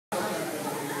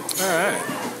Alright,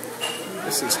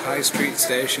 this is High Street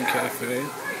Station Cafe.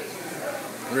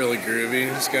 Really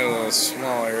groovy. It's got a little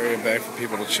small area back for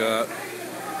people to shop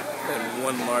and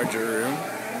one larger room.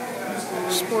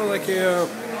 It's more like a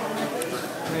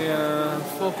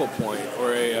focal point,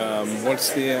 or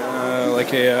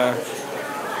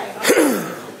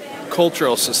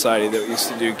cultural society that we used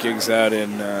to do gigs out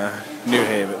in New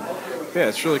Haven. Yeah,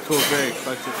 it's really cool, very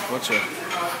eclectic, a bunch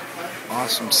of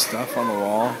awesome stuff on the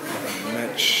wall. I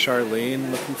met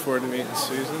Charleen, looking forward to meeting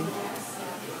Susan.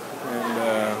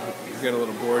 And we've got a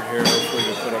little board here, hopefully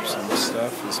to put up some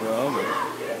stuff as well. But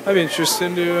I'd be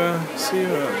interested to see,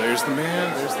 there's the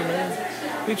man.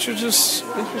 Interested to see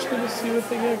what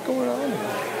they got going on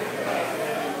here.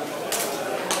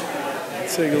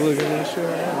 Let's take a look at this show.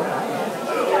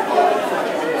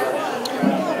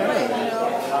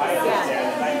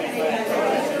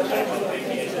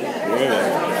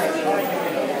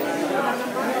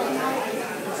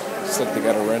 Looks like they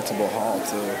got a rentable hall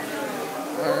too.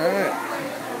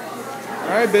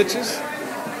 Alright, bitches.